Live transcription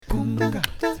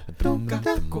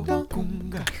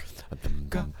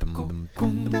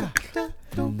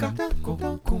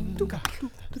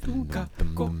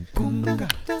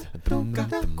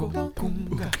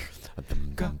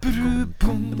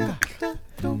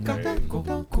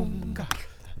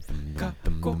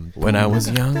When I was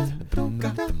young,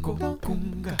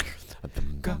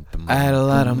 I had a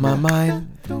lot on my mind.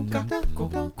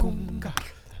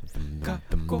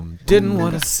 Didn't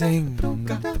want to sing,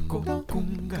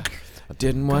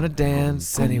 didn't want to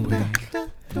dance anyway.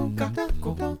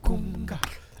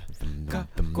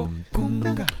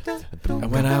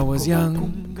 And when I was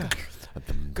young,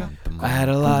 I had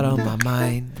a lot on my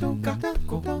mind.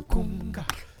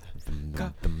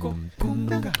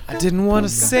 I didn't want to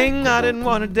sing, I didn't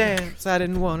want to dance, I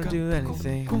didn't want to do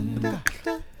anything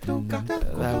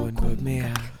that would put me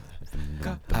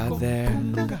out there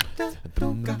in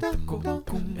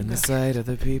the sight of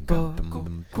the people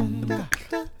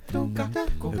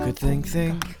who could think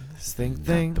things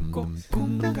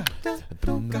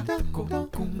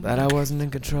that I wasn't in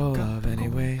control of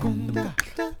anyway.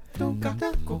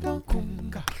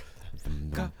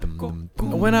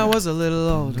 When I was a little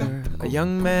older, a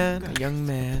young man,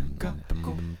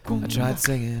 I tried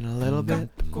singing a little bit,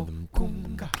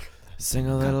 sing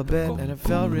a little bit, and it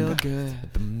felt real good.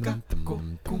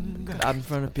 Out in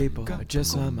front of people, or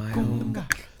just on my own,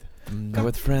 or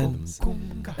with friends,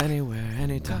 anywhere,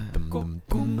 anytime.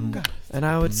 And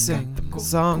I would sing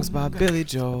songs by Billy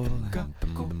Joel,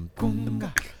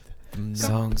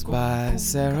 songs by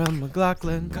Sarah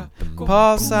McLachlan,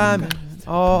 Paul Simon,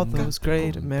 all those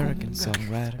great American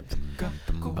songwriters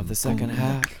of the second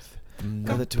half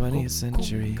of the 20th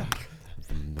century.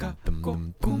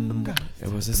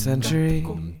 It was a century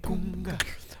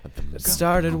that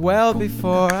started well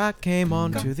before I came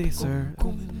onto this earth.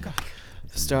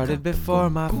 Started before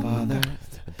my father,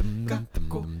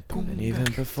 and even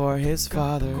before his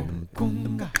father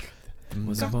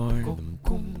was born.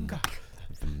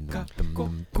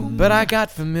 But I got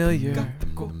familiar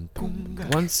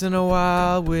once in a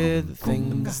while with the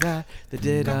things that they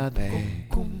did they.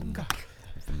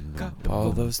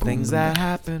 All those things that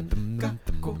happen,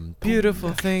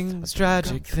 beautiful things,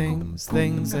 tragic things,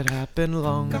 things that happened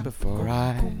long before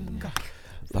I